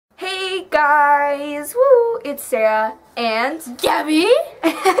guys, woo! It's Sarah and Gabby,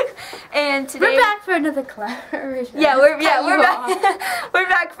 and today we're back for another collaboration. we're back. We're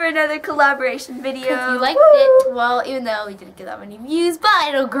back for another collaboration video. If you liked it, well, even though we didn't get that many views, but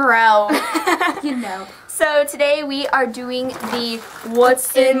it'll grow. You know. So today we are doing the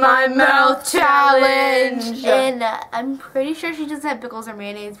What's in My Mouth challenge. And I'm pretty sure she doesn't have pickles or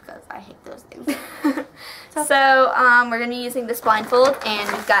mayonnaise because I hate those things. So we're gonna be using this blindfold, and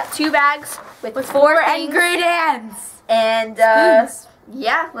we've got 2 bags with 4 things. ingredients. And Spoons.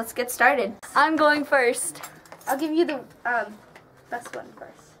 yeah, let's get started. I'm going first. I'll give you the best one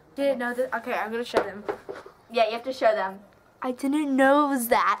first. Didn't know that. Okay, I'm gonna show them. Yeah, you have to show them. I didn't know it was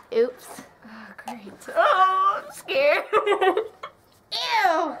that. Oops. Oh, great. Oh, I'm scared. Ew.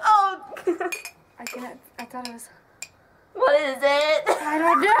 Oh. I thought it was. What is it? I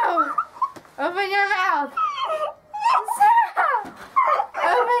don't know. Open your mouth. Sarah!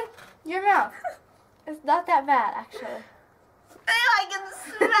 Open your mouth. It's not that bad, actually. I can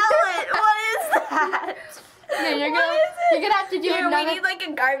smell it. What is that? Yeah, you're gonna have to do another. We need like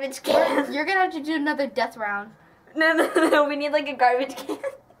a garbage can. You're gonna have to do another death round. No. We need like a garbage can.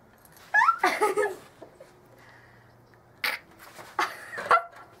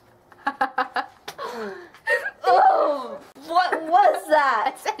 Oh, what was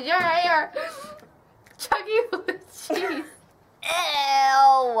that? Your hair. Chucky with cheese.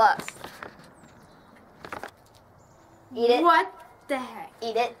 Ew. Eat it. What the heck?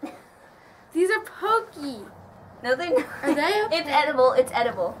 Eat it. These are pokey. No, they're not. Are they okay? It's edible. It's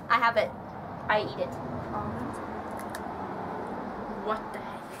edible. I have it. I eat it. Almonds? What the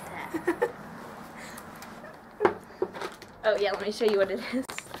heck is that? Oh yeah, let me show you what it is.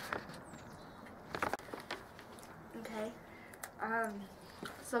 Okay.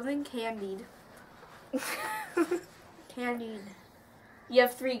 Something candied. Candied. You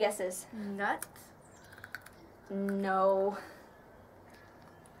have 3 guesses. Nuts? No.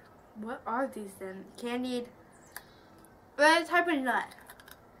 What are these then? Candied. What type of nut?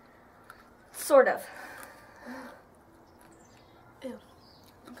 Sort of. Ew.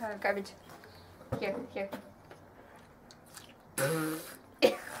 Okay. Garbage. Here.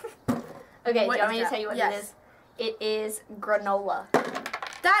 Okay, What do you want is me to that? tell you what Yes. it is? It is granola.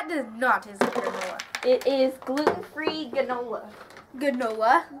 That does not taste like granola. It is gluten-free granola.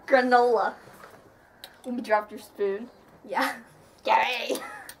 Granola? Granola. You dropped your spoon. Yeah. Yay!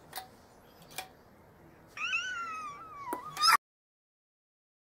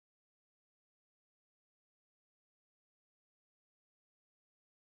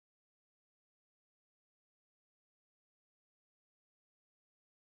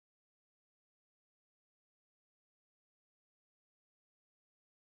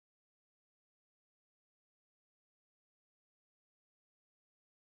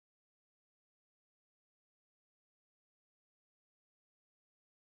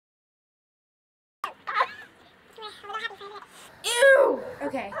 Ew!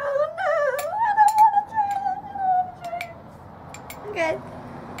 Okay. Oh no! I don't want to try it. Okay.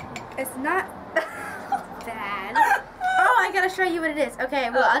 It's not bad. Oh, I gotta show you what it is. Okay,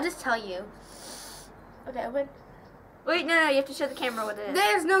 well, I'll just tell you. Okay, open. Wait, no, you have to show the camera what it is.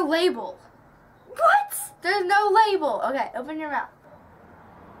 There's no label. What? There's no label. Okay, open your mouth.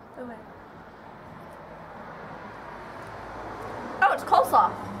 Open. Oh, it's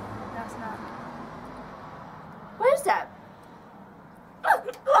coleslaw. No, it's not. What is that? I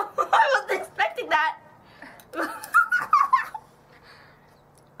wasn't expecting that.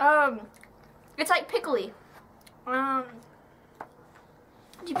 It's like pickly. Do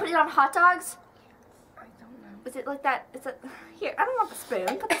you put it on hot dogs? I don't know. Is it like that? Is it here? I don't want the spoon.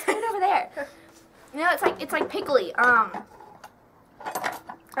 Put the spoon over there. No, it's like pickly.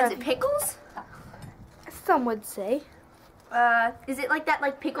 Is it pickles? Some would say. Is it like that,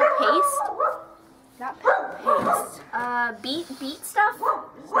 like pickle paste? Not paste. Beet stuff?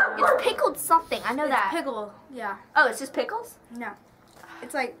 It's pickled something. I know It's that. pickle. Yeah. Oh, it's just pickles? No.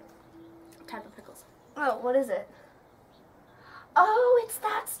 It's like a type of pickles. Oh, what is it? Oh, it's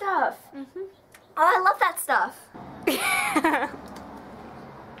that stuff. Mm-hmm. Oh, I love that stuff.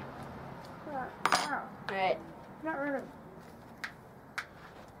 Wow. Alright. Not really.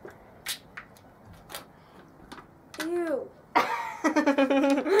 Ew.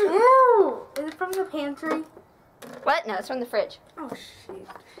 Ew. Is it from the pantry? What? No, it's from the fridge. Oh, shit.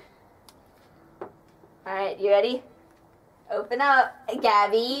 Alright, you ready? Open up,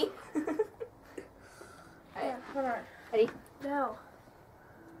 Gabby. Yeah, hold on. Ready? No.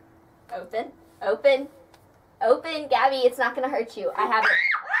 Open. Open. Open, Gabby. It's not going to hurt you. I have it.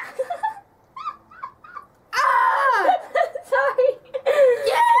 Ah! Sorry.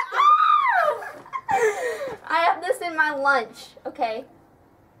 Yeah! my lunch, okay?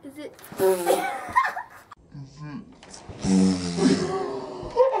 Is it?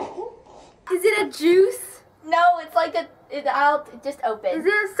 Is it a juice? No, it's like I'll just open. Is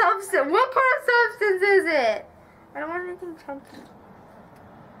it a substance? What kind of substance is it? I don't want anything chunky.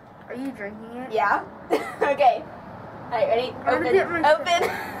 Are you drinking it? Yeah. Okay. Alright, ready? I'm gonna get my- Open.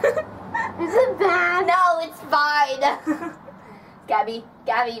 Is it bad? No, it's fine. Gabby,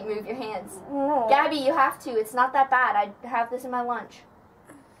 move your hands. No. Gabby, you have to. It's not that bad. I have this in my lunch.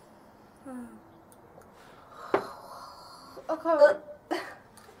 Okay.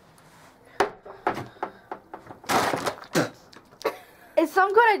 It's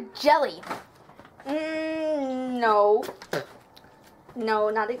some kind of jelly. No. No,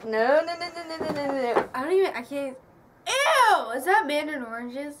 not it. No. I can't. Ew! Is that mandarin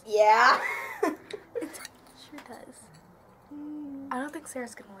oranges? Yeah. It sure does. I don't think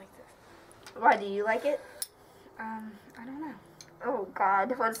Sarah's gonna like this. Why, do you like it? I don't know. Oh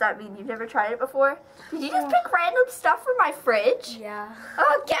God, what does that mean? You've never tried it before? Did you just pick random stuff from my fridge? Yeah.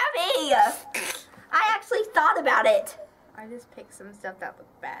 Oh, Gabby! I actually thought about it. I just picked some stuff that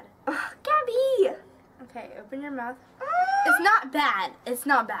looked bad. Gabby! Okay, open your mouth. It's not bad. It's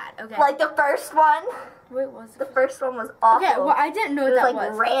not bad. Okay. Like the first one? What was The it? first one was awful. Okay, well, I didn't know it what was that like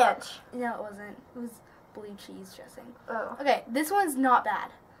was. ranch. No, it wasn't. It was blue cheese dressing. Oh. Okay, this one's not bad.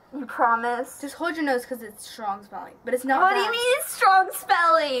 You promise? Just hold your nose because it's strong smelling. But it's not What bad. do you mean it's strong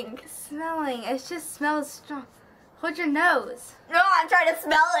spelling? Smelling. It just smells strong. Hold your nose. No, I'm trying to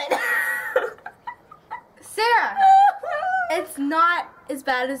smell it. Sarah, it's not as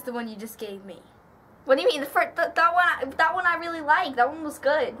bad as the one you just gave me. What do you mean? That one I really like. That one was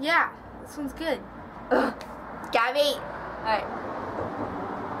good. Yeah, this one's good. Ugh. Gabby. Alright.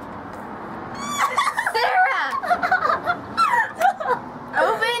 Sarah!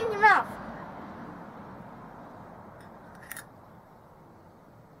 Open your mouth.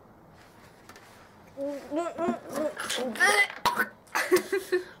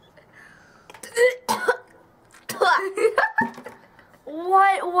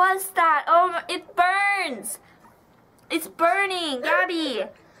 What was that? Oh, it burns. It's burning, Gabby.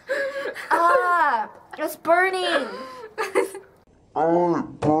 It's burning. Oh,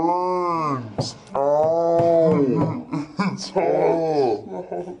 it burns. Oh, it's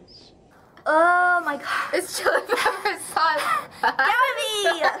hot. Oh my God. It's chili pepper sauce.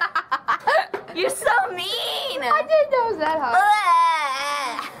 Gabby! You're so mean. I didn't know it was that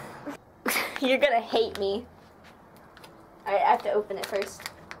hot. You're gonna hate me. Alright, I have to open it first.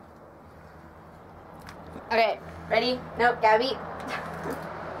 Okay, ready? Nope, Gabby.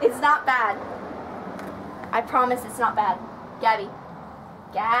 It's not bad. I promise it's not bad. Gabby.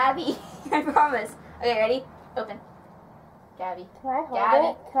 Gabby. I promise. Okay, ready? Open. Gabby. Can I hold Gabby.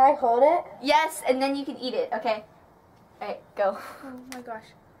 it? Can I hold it? Yes, and then you can eat it, okay? Alright, go. Oh my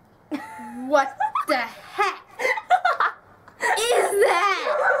gosh. What the heck is that?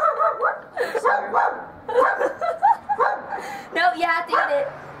 No, you have to eat it.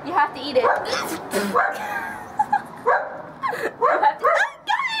 You have to eat it. You have to.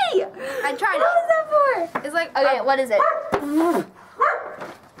 Gabby! I tried What it. is that for? It's like Okay, what is it?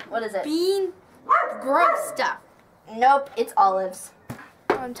 What is it? bean gross stuff. Nope, it's olives.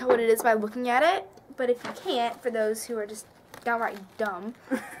 I don't tell what it is by looking at it, but if you can't, for those who are just downright dumb,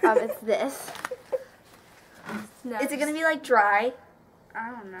 it's this. No, Is it gonna be like dry? I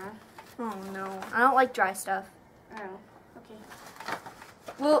don't know. Oh no, I don't like dry stuff. Oh, okay.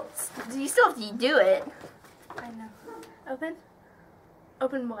 Well, you still have to do it. I know. Open?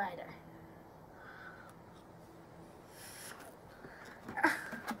 Open wider.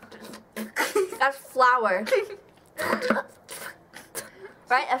 That's flour.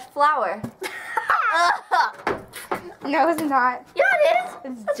 Right? That's flour. No, it's not. Yeah, it is.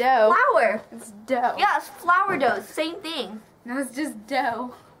 It's dough. Flour. It's dough. Yeah, it's flour dough. Same thing. No, it's just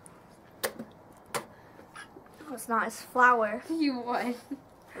dough. No, it's not. It's flour. You won.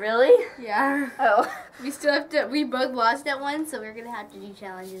 Really? Yeah. Oh. We still have to. We both lost at one, so we're gonna have to do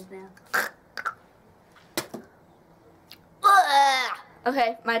challenges now.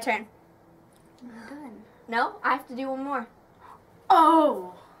 Okay, my turn. I'm done. No, I have to do one more.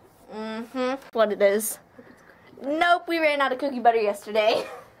 Oh. Mm-hmm. What it is. Nope, we ran out of cookie butter yesterday.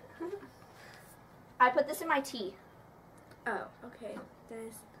 I put this in my tea. Oh, okay.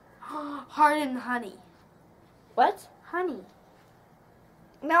 There's hardened honey. What? Honey.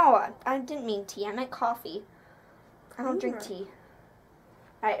 No, I didn't mean tea. I meant coffee. I don't drink tea.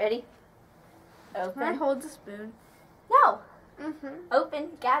 Alright, ready? Can I Open. hold the spoon? No. Mm-hmm. Open.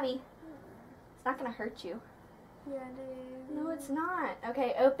 Gabby. It's not gonna hurt you. Yeah, it is. No, it's not.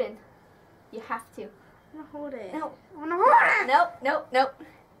 Okay, open. You have to. I want to hold it. No. I want to hold it. Nope, nope, nope.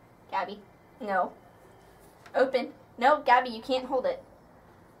 Gabby, no. Open. No, Gabby, you can't hold it.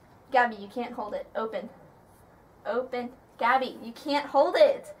 Gabby, you can't hold it. Open. Open. Gabby, you can't hold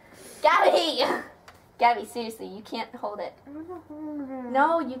it. Gabby! Gabby, seriously, you can't hold it. I want to hold it.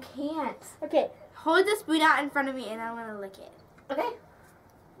 No, you can't. Okay, hold the spoon out in front of me and I'm going to lick it. Okay? I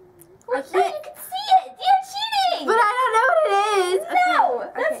No, can't. you can see it. You're cheating. But I don't know what it is. No,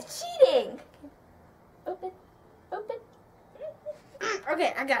 Okay. that's cheating. Open. Open.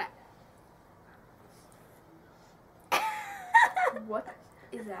 Okay, I got it. What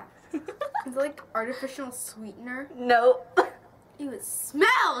is that? It's like artificial sweetener. Nope. Ew, it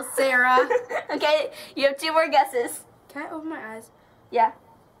smells, Sarah. Okay, you have 2 more guesses. Can I open my eyes? Yeah.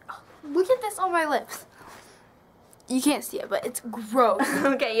 Look at this on my lips. You can't see it, but it's gross.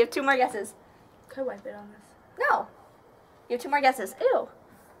 Okay, you have 2 more guesses. Can I wipe it on this? No. You have 2 more guesses. Ew.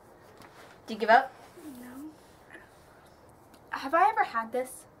 Do you give up? No. Have I ever had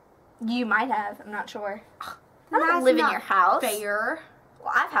this? You might have. I'm not sure. I That's don't live in not your house. Fair.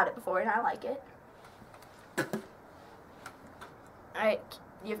 Well, I've had it before and I like it. Alright,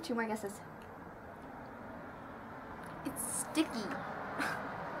 you have 2 more guesses. It's sticky.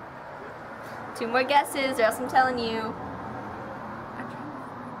 2 more guesses or else I'm telling you. I'm trying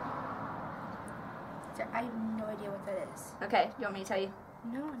to... Sarah, I have no idea what that is. Okay, you want me to tell you?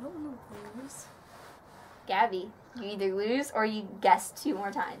 No, I don't want to lose. Gabby, you either lose or you guess 2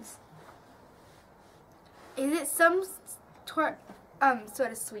 more times. Is it some sort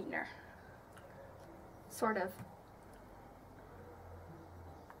of sweetener? Sort of.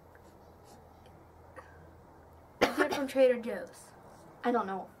 Is it from Trader Joe's? I don't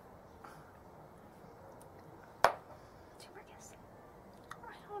know. 2 more guesses.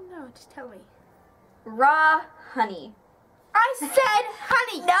 I don't know. Just tell me. Raw honey. I said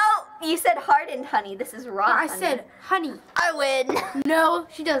honey. No, you said hardened honey. This is raw I honey. said honey. I win. No,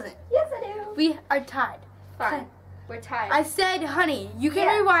 she doesn't. Yes, I do. We are tied. Fine. We're tied. I said honey. You can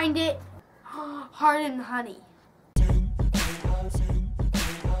Yeah. rewind it. Hardened honey.